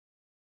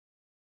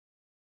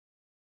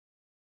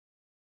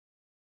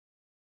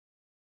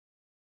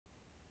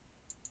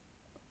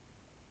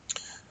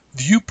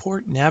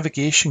Viewport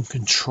navigation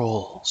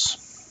controls.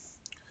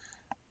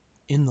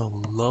 In the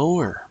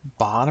lower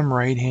bottom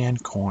right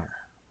hand corner,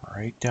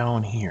 right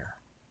down here,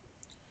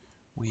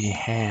 we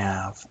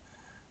have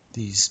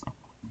these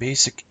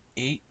basic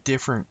 8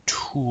 different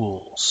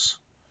tools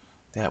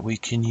that we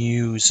can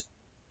use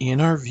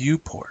in our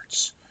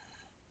viewports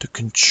to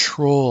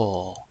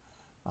control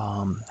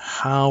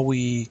how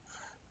we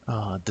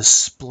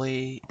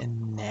display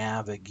and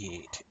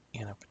navigate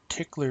in a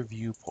particular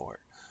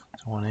viewport.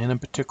 So when in a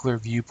particular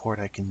viewport,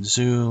 I can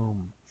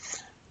zoom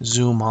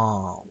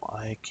all,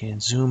 I can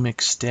zoom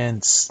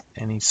extents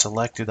any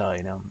selected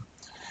item,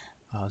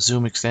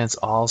 zoom extents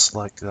all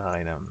selected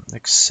item,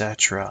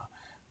 etc.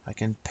 I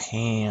can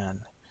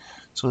pan.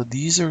 So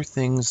these are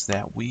things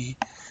that we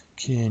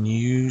can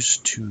use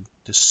to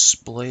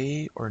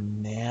display or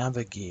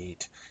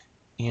navigate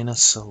in a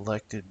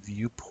selected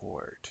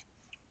viewport.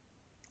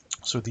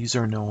 So these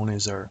are known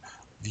as our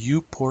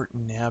viewport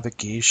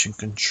navigation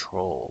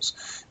controls.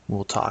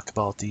 We'll talk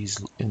about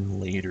these in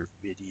later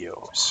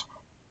videos.